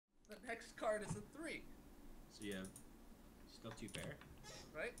next card is a 3. So you have still 2 pair.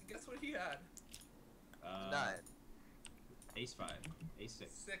 Right? Guess what he had? 9. Ace 5. Ace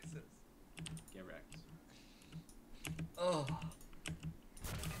 6. 6s. Get wrecked. Oh.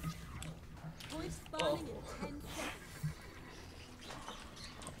 Point spawning in 10 seconds.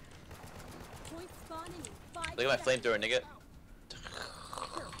 Point spawning in 5 Look at my flamethrower, nigga.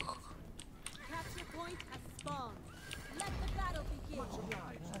 Capture point at spawn. Let the battle begin.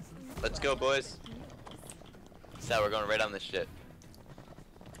 Let's go, boys. So we're going right on this shit.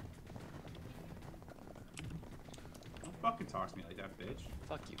 Don't fucking talk to me like that, bitch.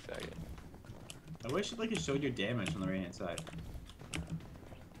 Fuck you, faggot. I wish it showed your damage on the right hand side.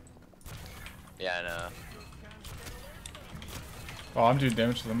 Yeah, I know. Oh, I'm doing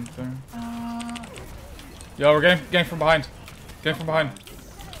damage to them. Thing. Yo, we're getting from behind. Getting from behind.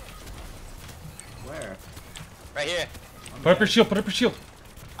 Where? Right here. Put up your shield. Put up your shield.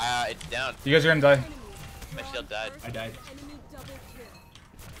 It's down. You guys are gonna die. My shield died. I died. Enemy double kill.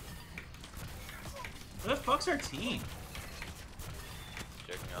 Where the fuck's our team?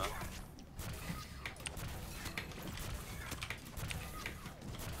 Jerking off.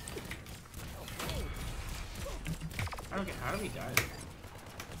 I don't get. How do we die?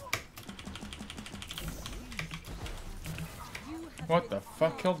 What the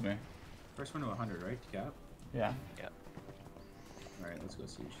fuck killed me? First one to 100, right? Cap. Yeah. Yeah. All right, let's go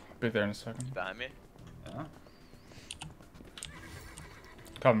siege. Be there in a second. Behind me. Yeah.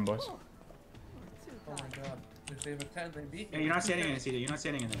 Coming, boys. Oh my god. If they have a 10, they beat Yeah, me. you're not standing in it, either. You're not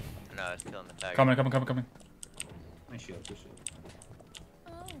standing in it. No, it's killing the tag. Coming, coming, coming, coming. Nice shield. Good shield.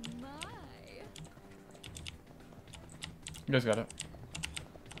 Oh my. You guys got it.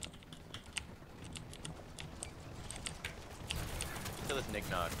 Kill this Nick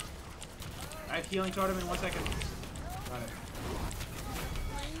Nog. I have healing totem in 1 second. Got it.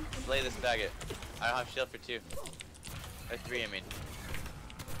 Slay this faggot. I don't have shield for 2. Or 3, I mean.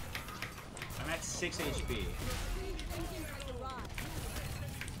 I'm at 6 HP.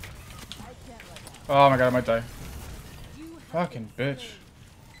 Oh my god, I might die. Fucking bitch.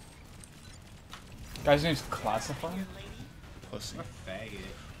 Guy's name's Classify? Pussy. I'm a faggot.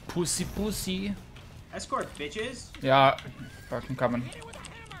 Pussy, pussy. Escort, bitches. Yeah, fucking coming.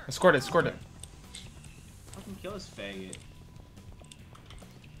 Escort it, escort it. Fucking kill this faggot.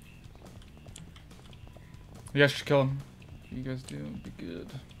 You guys should kill him. If you guys do, it'd be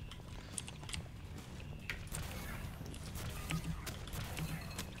good.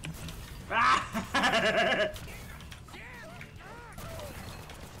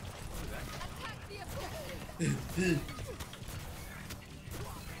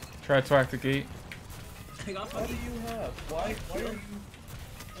 Try to hack the gate. I got What do fucking. you have? Why are you...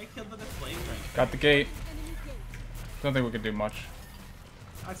 I killed with a flame drink. Got the gate. Don't think we can do much.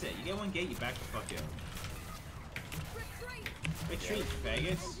 That's it. You get 1 gate, you back the fuck out. Retreat,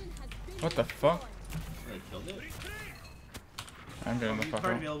 faggots. What the fuck? They killed it. I'm getting the fuck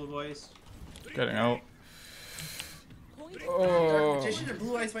Card out. available, boys. Getting out. Dark Oh. Magician or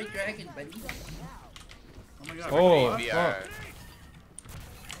Blue Eyes White Dragon, buddy? Oh my god. Oh, Ricky, fuck.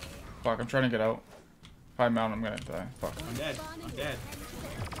 Fuck, I'm trying to get out. If I mount, I'm gonna die. Fuck. I'm dead. I'm dead.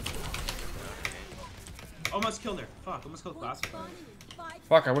 Almost killed her. Fuck, almost killed Classified.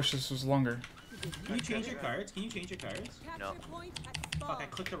 Fuck, I wish this was longer. Can you change your cards? Can you change your cards? No. Fuck, I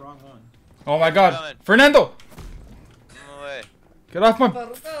clicked the wrong one. Oh my god. Coming. Fernando! No way. Get off my...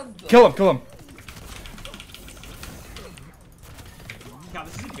 Fernando. Kill him, kill him. God,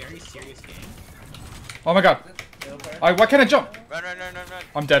 this is a very serious game. Oh my god. Why can't I jump? Run, run, run, run, run.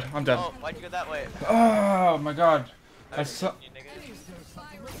 I'm dead, I'm dead. Oh, why'd you go that way? Oh my god. I saw... You nigga.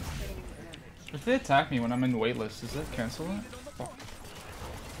 If they attack me when I'm in waitlist, does that cancel it? Fuck.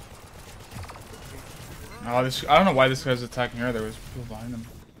 Oh, this... I don't know why this guy's attacking her. There was people behind him.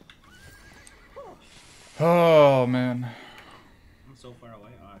 Oh man. I'm so far away.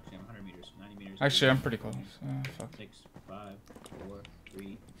 Oh, actually, I'm 100 meters, 90 meters. Actually, I'm pretty close. Fuck. 6, 5, 4,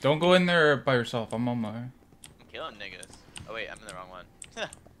 3. Don't go in there by yourself. I'm on my... I'm killing niggas. Oh wait, I'm in the wrong one.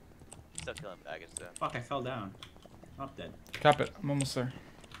 Still killing faggots though. Fuck, I fell down. I'm dead. Cap it. I'm almost there.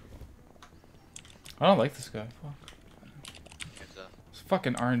 I don't like this guy. Fuck. Good stuff. This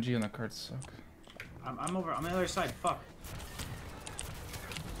fucking RNG on the cards suck. I'm over. I'm on the other side. Fuck.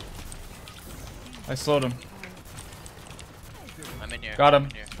 I slowed him. I'm in here. Got him. I'm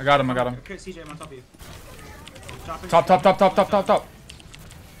in here. I got him. I got him. Okay, CJ, I'm on top of you. Chopping. Top, top, top, top, top, top, top.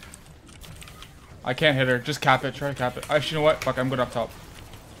 I can't hit her. Just cap it. Try to cap it. Actually, you know what? Fuck, I'm good up top.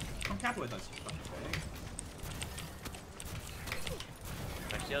 Come cap it with us, you fucking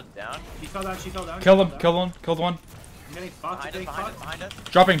fag. My shield's down. She fell down. She fell down. Kill she him. fell Kill down. one. Killed one. I'm getting fucked. Behind us, behind us, behind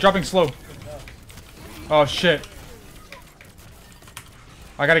us. Dropping slow. Oh shit.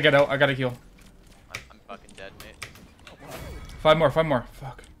 I gotta get out. I gotta heal. I'm fucking dead, mate. 5 more.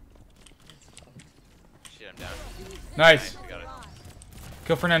 Fuck. Shit, I'm down. Nice. We got it.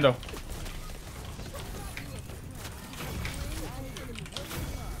 Kill Fernando.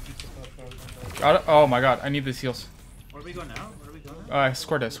 Got it. Oh my god, I need these heals. Where do we go now? I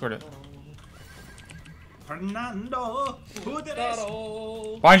scored it. Fernando! Who did this?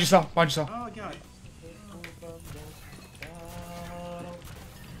 Behind you, Sal. Oh god.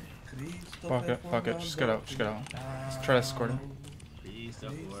 Fuck it. Just get out. Let's try to score it.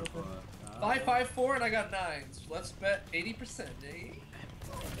 5-5-4 and I got 9s. Let's bet 80%, eh?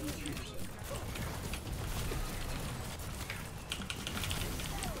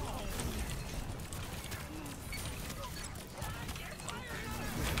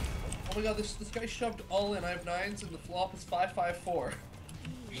 Oh my god, this guy shoved all in. I have 9s and the flop is 5-5-4.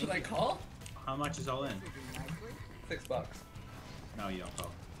 Should I call? How much is all in? $6. No, you don't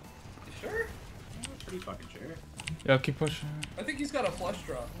call. You sure? Pretty fucking sure. Yeah, keep pushing. I think he's got a flush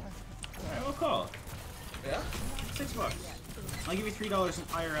draw. Alright, we'll call. Yeah? $6. I'll give you $3 in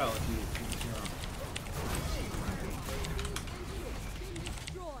IRL if you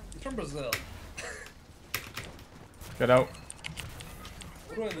He's from Brazil. Get out.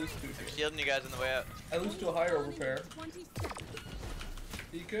 What do I lose to here? Shielding you guys on the way up. I lose to a higher repair.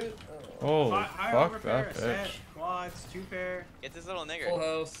 You good? Holy fuck repair, that set, bitch. quads, 2 pair. Get this little nigger. Full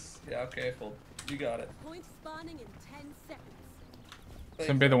house. Yeah, okay, full. You got it. Point spawning in 10 seconds. It's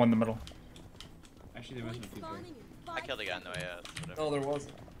gonna be the one in the middle. Actually, there wasn't a 2 pair. I killed a guy on the way out. Whatever. Oh, there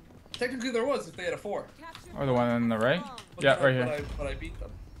wasn't. Technically there was if they had a 4. Or the one on the right? But Yeah, then right here. But I beat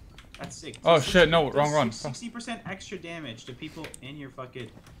them. That's sick. Oh shit, no, wrong run. 60% extra damage to people in your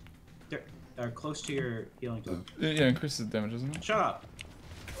fucking... They're close to your healing totem. Yeah, increases the damage, doesn't it? Shut up.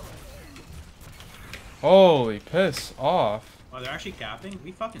 Holy piss off. Oh, they're actually capping?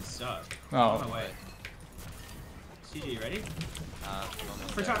 We fucking suck. No. On my way. CJ, you ready?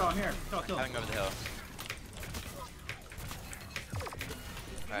 Furtado, I'm here. Kill. Having over the hill.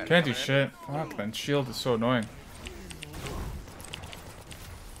 Right, Can't do coming in. shit. Fuck, man. Shield is so annoying.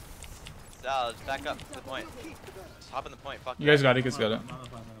 Sal, just back up to the point. Just hop in the point. Fuck You guys got it. You guys got it.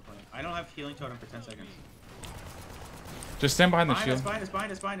 I don't have healing totem for 10 seconds. Just stand behind the shield.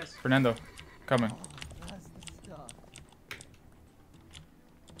 Behind us. Fernando, coming.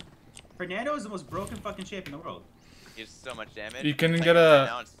 Fernando is the most broken fucking shape in the world. Gives so much damage. You can Like, get right a.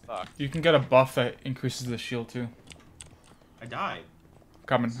 now it's fucked. You can get a buff that increases the shield too. I died.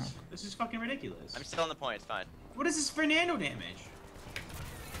 Coming. This is fucking ridiculous. I'm still on the point. It's fine. What is this Fernando damage?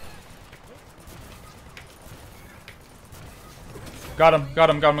 Got him.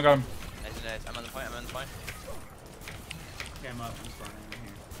 Nice. I'm on the point. Okay, I'm up. I'm spawning right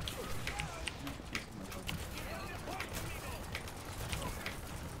here.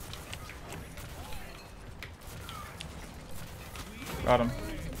 Got him.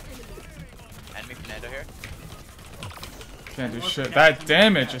 Enemy Fernando here. Can't do shit. That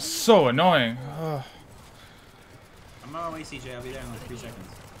damage is so annoying. Ugh. I'm on my way, CJ. I'll be there in like 3 seconds.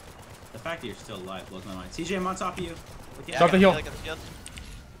 The fact that you're still alive blows my mind. CJ, I'm on top of you. Yeah, Stop the heal. I got the shield.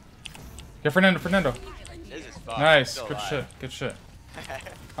 Get Fernando. This is fucked. Nice. Still Good alive. shit.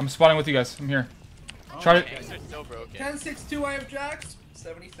 I'm spawning with you guys. I'm here. Oh, Try You to. guys are so broken. 10-6-2, I have jacks.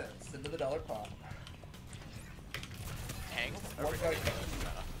 70 cents into the dollar pot. Tank. One guy.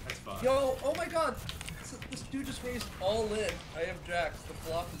 That's fucked. Yo, oh my god. This dude just raised all in. I have jacks. The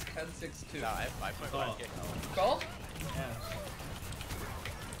flop is 10-6-2. No, I have 5.1 Call. kick. Call? Yeah.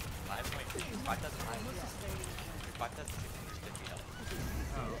 5.2. 5,650 health.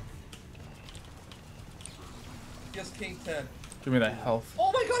 Oh. Yes, king 10. Give me that health.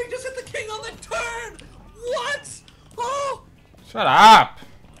 Oh my god, he just hit the king on the turn! What? Oh! Shut up.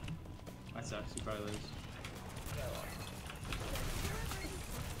 That sucks. You probably lose.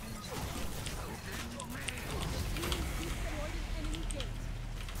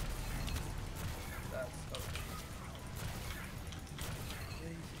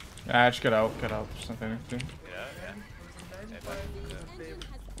 Ah, just get out. There's something to do. Yeah. Engine has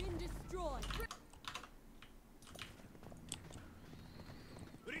been destroyed.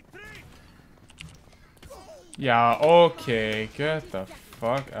 Yeah. Okay. Get the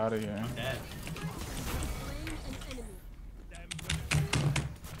fuck out of here. I'm dead.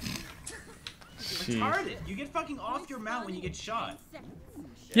 Jeez. Retarded. You get fucking off your mount when you get shot.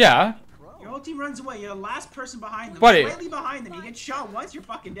 Yeah. You're all team runs away. You're the last person behind them. Buddy. Slightly behind them. You get shot once, you're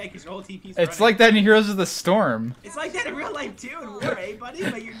fucking dead because your whole team keeps It's running. like that in Heroes of the Storm. It's like that in real life too, in war, eh, buddy?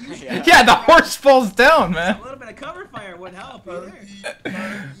 But you're usually Yeah, the horse falls down, man. a little bit of cover fire would help either.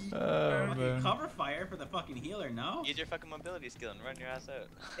 Oh, man. Cover fire for the fucking healer, no? Use your fucking mobility skill and run your ass out.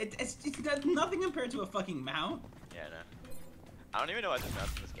 It's got nothing compared to a fucking mount. Yeah, no. I don't even know what there's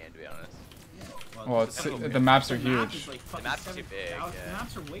mounts in this game, to be honest. Well, it's, the maps are huge. Like The map's too big, yeah. The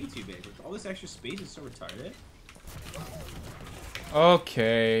maps are way too big. With all this extra space, it's so retarded.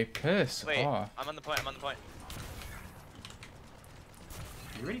 Okay, piss Wait, off. I'm on the point, I'm on the point.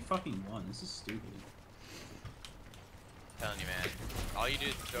 You already fucking won. This is stupid. I'm telling you, man. All you do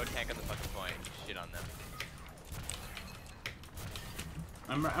is throw a tank at the fucking point and shit on them.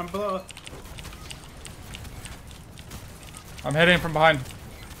 I'm below. I'm hitting from behind.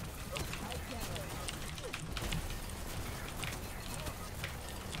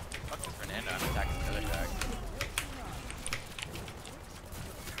 Fuck this Fernando, I'm attacking the other track.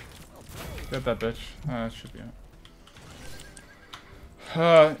 Get that bitch. That should be it.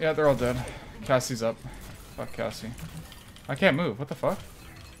 Yeah, they're all dead. Cassie's up. Fuck Cassie. I can't move. What the fuck?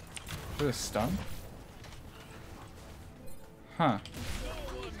 Is this stun? Huh.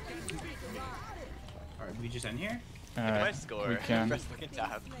 Alright, we just end here? Look at my score. We can. Press fucking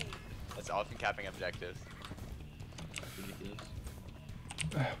tab. That's all from capping objectives. Ridiculous.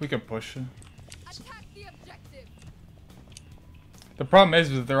 We can push it. Attack the objective. The problem is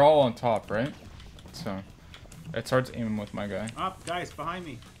that they're all on top, right? So, it's hard to aim with my guy. Up, guys, behind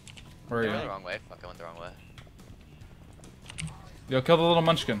me. Where are I went the you? wrong way. Fuck, I went the wrong way. Yo, kill the little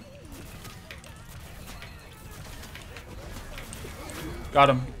munchkin. Got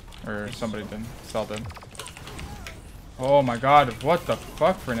him. Or somebody did. Sal did. Oh my god, what the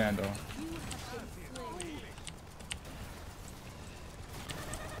fuck, Fernando?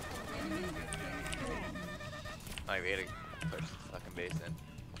 Oh, we gotta push this fucking base in.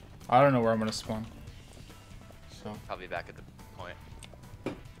 I don't know where I'm gonna spawn. So, Probably back at the point.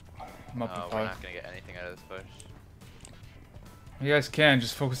 I'm up Oh, to we're 5. not gonna get anything out of this push. You guys can,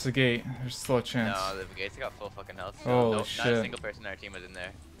 just focus the gate. There's still a chance. No, the gates got full fucking health. Holy Not a shit. single person in our team was in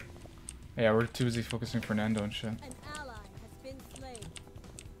there. Yeah, we're too busy focusing Fernando and shit. An ally has been slain.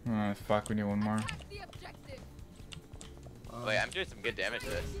 Oh, fuck, we need one more. Attack the objective. Wait, I'm doing some good damage to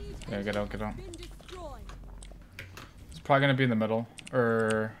this. Yeah, get out, get out. Been destroyed. It's probably gonna be in the middle.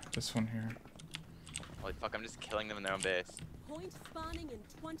 Or this one here. Holy fuck, I'm just killing them in their own base. Point spawning in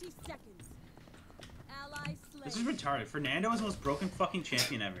 20 seconds. Ally slain. This is retarded. Fernando is the most broken fucking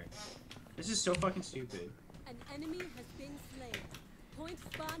champion ever. This is so fucking stupid. An enemy has been slain. Point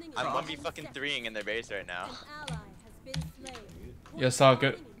spawning in I'm 20 1v fucking seconds. 3ing in their base right now. An ally has been slain. Point Yes, I'll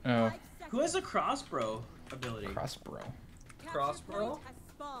get- spawning in oh. 5 Who has seconds. the crossbow ability? Cross bro. Capture Crossbow? point has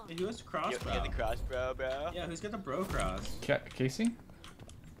spawned. Yeah, who has the You crossbow? get the crossbow, bro. Yeah, who's got the bro cross? Casey?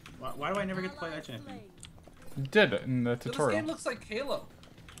 Why do I never get to play Ally that champion? slain. You did it in the So this game tutorial. looks like Halo.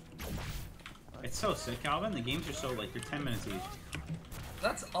 It's so sick, Calvin. The games are so like they're 10 minutes each.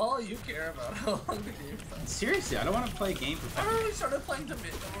 That's all you care about, how long the game's on. Seriously, I don't want to play a game for Remember fucking. when we started playing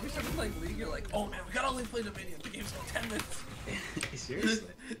Dominion? When we started playing League, you're like, oh man, we gotta only play Dominion. The game's only 10 minutes. Seriously?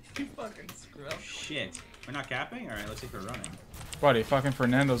 You fucking scrub. Shit. We're not capping? Alright, looks like we're running. Buddy, fucking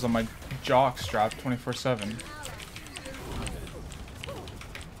Fernando's on my jock strap 24/7.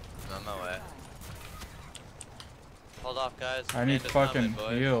 No, no way. Hold off, guys. I need Fernando's fucking coming,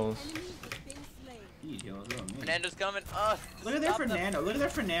 boys. heals. Enemy has been slain. Eat, yo, look at me. Fernando's coming. Oh, Look at their stop them. Fernando. Look at their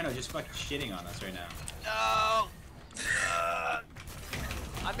Fernando just fucking shitting on us right now. No!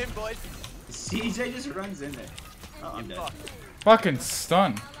 I'm in, boys. CJ just runs in there. Oh, I'm dead. Fuck. Fucking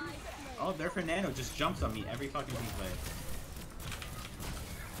stun. Oh, their Fernando just jumps on me every fucking team play.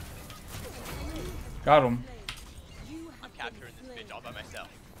 Got him. You I'm have capturing been this slain. bitch all by myself.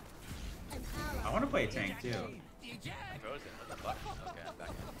 An ally I want to play a tank too. I'm frozen. What the fuck? Okay, I'm back.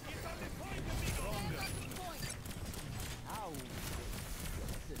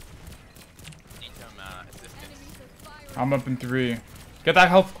 Need some assistance. enemies are firing. I'm up in 3. Get that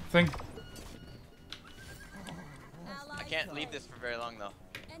health thing. Ally I can't slain. leave this for very long though.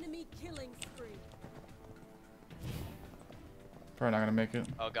 Enemy killing spree. Probably not gonna make it.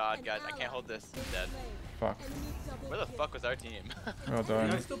 Oh god, guys, I can't hold this. I'm dead. Fuck. Enemy double Where the kill. fuck was our team? Well Do you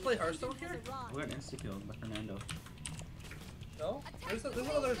done. still play Hearthstone here? We got insta killed by Fernando. No? There's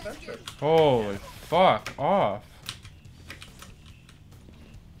another adventure. Holy fuck off.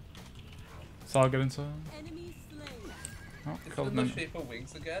 So I'll get inside. Enemy slain. Oh, It's killed in the them. shape of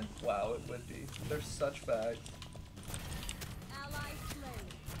wings again? Wow, it would be. They're such bags. Ally slain.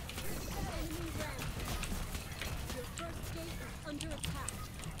 Enemy rampage. Your first gate is under attack.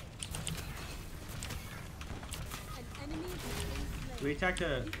 We attacked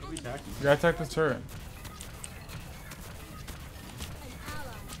the. We attacked him. You gotta attack the turret. An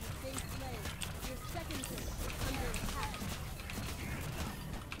ally has been slain. Your second turret is under attack.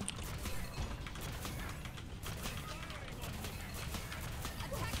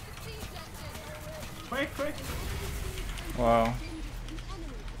 Attack the siege engine. Quick, quick. Wow. An enemy.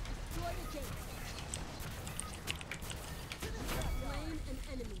 Destroy the gate. Slain an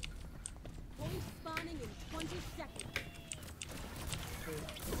enemy. Point spawning in 20 seconds.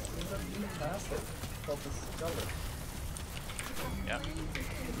 Fantastic. Help us discover. Yeah. Slain an enemy.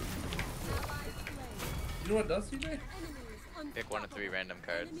 Ally slain. You know what it does, CJ? Enemies Pick 1 of 3 random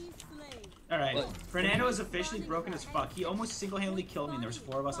cards. Enemy slain. Alright. What? Fernando is officially broken as fuck. He almost single-handedly killed me and there was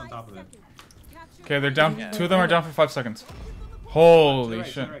 4 of us on top of him. Okay, they're down. Yeah. 2 of them are down for 5 seconds. To the Holy right,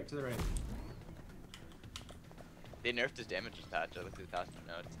 shit. to the right, to the right. They nerfed his damage patch. I looked at the past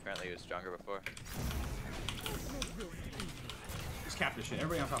notes. Apparently it was stronger before. Just cap this shit.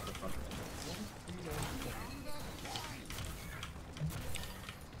 Everybody on top of the fuck.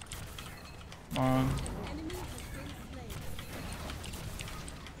 Come on. Enemy has been slain.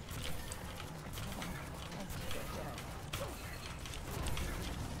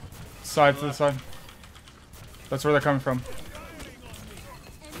 Side to the side. That's where they're coming from.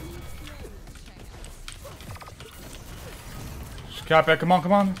 Enemy slain. Cap it. Come on,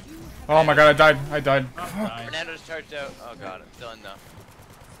 come on. Oh my god, I died. I died. Oh, died. Fernando's charged out. Oh god, I'm still in though.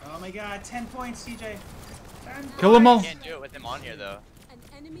 Oh my god, 10 points, CJ. 10 Kill them all. Can't do it with him on here though. An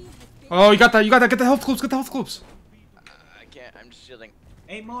enemy has been Oh, you got that. You got that. Get the health clubs. Get the health clubs. I can't. I'm just shielding.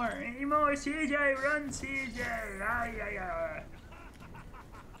 8 more, CJ, run, CJ. Ay, ay, ay.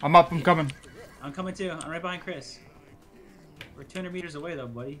 I'm up. I'm coming. I'm coming too. I'm right behind Chris. We're 200 meters away though,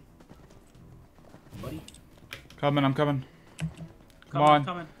 buddy. Buddy. Coming. I'm coming. Come I'm on.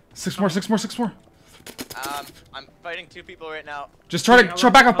 coming. 6 more. 6 more. 6 more. I'm fighting 2 people right now. Just try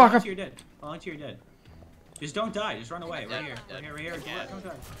to back up. Back up. You're dead. Hold on to your dead. Just don't die. Just run away. I'm Right dead, here. I'm Right dead. here. Right here. I can't. Don't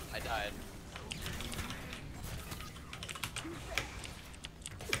die. I died.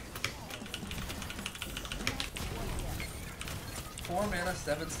 Four mana,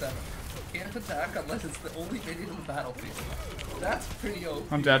 7/7. Can't attack unless it's the only minion in the battlefield. That's pretty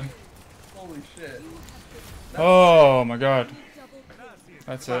OP. I'm dead. Holy shit. Oh my god. double kill.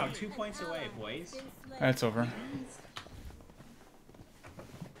 That's Wow, it. 2 points away, boys. Been slain. That's over.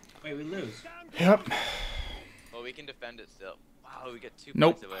 Wait, we lose. Yep. Well, we can defend it still. Wow, we get 2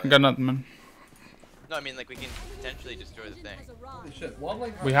 Nope. points away. I got nothing, man. No, I mean like we can potentially destroy the thing. Has arrived. Holy shit.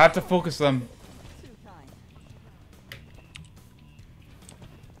 Wobbling. We have to focus them.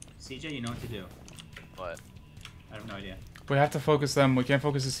 CJ, you know what to do. What? I have no idea. We have to focus them. We can't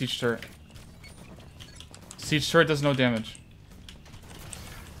focus the siege turret. Siege turret does no damage.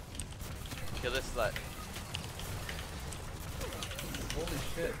 Kill this slut. Holy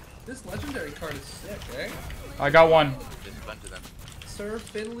shit. This legendary card is sick, eh? I got one. Just a bunch of them. Sir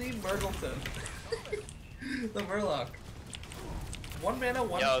Finley Murgleton. The Murloc. 1 mana,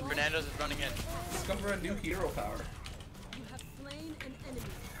 1 Yo, Fernando's is running in. discover a new hero power. You have slain an enemy.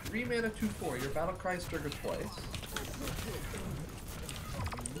 3 mana, 2/4. Your battle cry is triggered twice.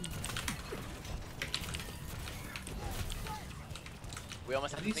 We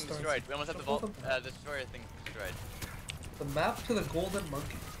almost have the thing destroyed. We almost have the vault, the destroyer thing destroyed. The map to the golden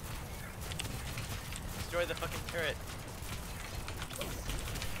monkey. Destroy the fucking turret.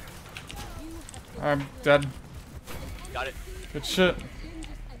 You have been I'm dead. Got it. Good shit. an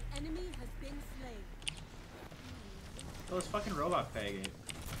enemy has been slain. Oh, this fucking robot faggot.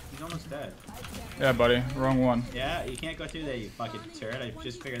 He's almost dead. Yeah, buddy. Wrong one. Yeah, you can't go through there, you fucking turret. I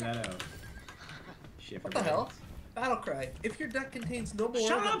just figured that out. Shit. What the hell? Battle cry. If your deck contains no more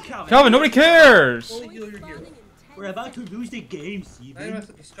Shut than up, Calvin! Calvin, nobody cares. fully heal your hero. Spawning in 10 We're about to lose the game, Now you Steven. have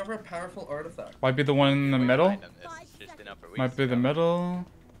to discover a powerful artifact. Might be the one in the middle. Behind them. This just been up for weeks Might be the now. middle.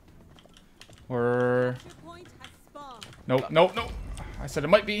 Or Capture point has spawned. nope, nope, nope. I said it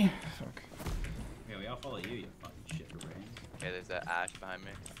might be. Fuck. Yeah, we all follow you, you fucking shit for brains. Okay, there's that ash behind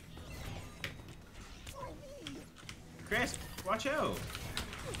me. Chris, watch out!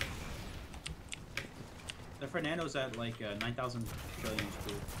 The Fernando's at like 9,000 trillion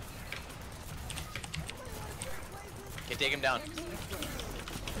HP. Okay, take him down.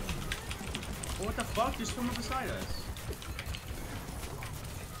 Oh, what the fuck? Just swim up beside us.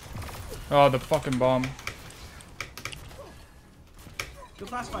 Oh, the fucking bomb. Kill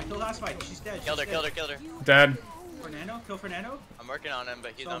last fight, kill last fight. She's dead. Killed her, she's killed her, dead. killed her. Dead. Fernando? Kill Fernando? I'm working on him,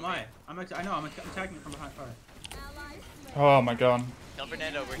 but he's So on am me. I. I know, I'm attacking from behind fire. Allies slain. Oh my god. Kill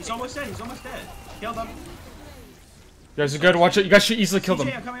Fernando, we're He's almost dead, he's almost dead. Killed him. You guys are good. Watch it. You guys should easily kill them.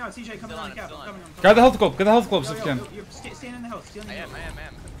 CJ, I'm coming out. CJ, coming on the cap. I'm coming. Grab the health globe. Get the health globes if you can. You're staying in the house. I am. I'm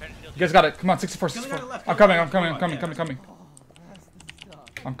trying to shield You guys got it. Come on, 64, 64. I'm coming. I'm coming.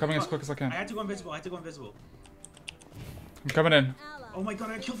 I'm coming as quick as I I can. had to go invisible. I'm coming in. Oh my god,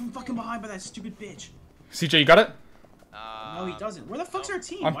 I got killed from fucking behind by that stupid bitch. CJ, you got it? No, he doesn't. Where the fuck's our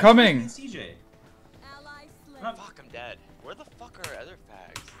team? I'm Why coming. is he CJ? Ally slain. Fuck, I'm dead. Where the fuck are our other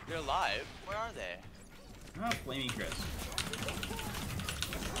fags? They're alive. Where are they? I'm not blaming Chris.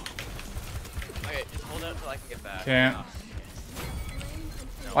 Okay, just hold out until I can get back. Can't.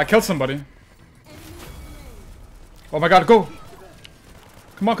 No. I killed somebody. Oh my god, go!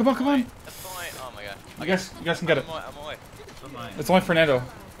 Come on. That's fine. Oh my god. You guys can get it. I'm away. I'm mine. It's only Fernando.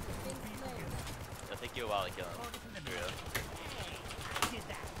 It'll take you a while to kill him. For real.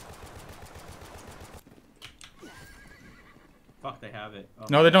 Fuck, they have it. Oh.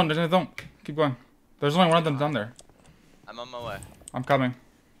 No, they don't. They don't. Keep going. There's only one of them down there. I'm on my way. I'm coming.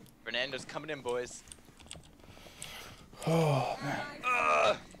 Fernando's coming in, boys. Oh, man.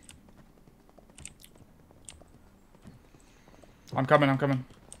 I'm coming.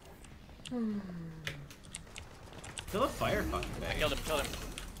 Kill a fire fucking I bag. killed him.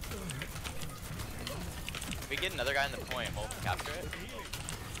 If we get another guy in the point, we'll capture it.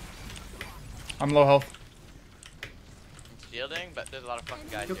 I'm low health. I'm shielding, but there's a lot of fucking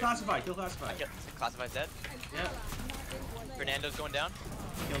guys Kill here. classified. Classified's dead. Yeah. Fernando's going down.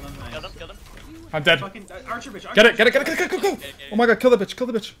 Kill them. Nice. Killed him. I'm dead. Fucking Archer bitch. Get it. Go. Oh my god, kill the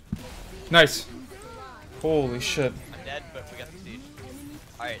bitch. Nice. Holy shit. I'm dead, but we got the siege.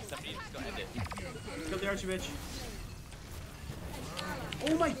 Alright, somebody just go end it. Kill the Archer bitch.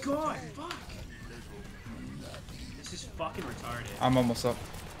 Oh my god. Fuck. This is fucking retarded. I'm almost up.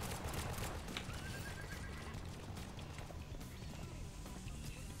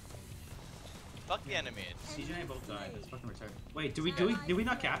 Fuck the enemy. CJ and I both died. That's fucking retarded. Wait, did we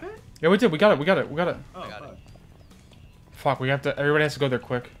not cap it? Yeah, we did. We got it. Oh, got fuck. it. Fuck, we have to. Everybody has to go there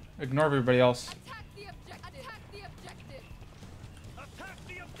quick. Ignore everybody else. Attack the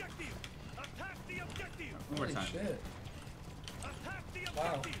objective. One more Holy time. shit.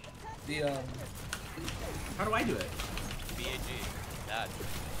 Wow. The How do I do it? BAG. Bad.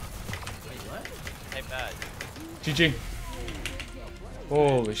 Wait, what? Hey, bad. GG.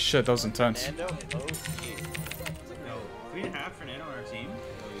 Holy shit, that was intense. Fernando, OP. No. 3.5 Fernando on our team.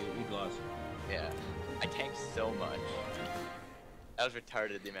 So we lost. Yeah. I tanked so much. That was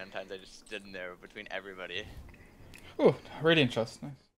retarded the amount of times I just stood in there between everybody. Ooh, radiant chest. Nice.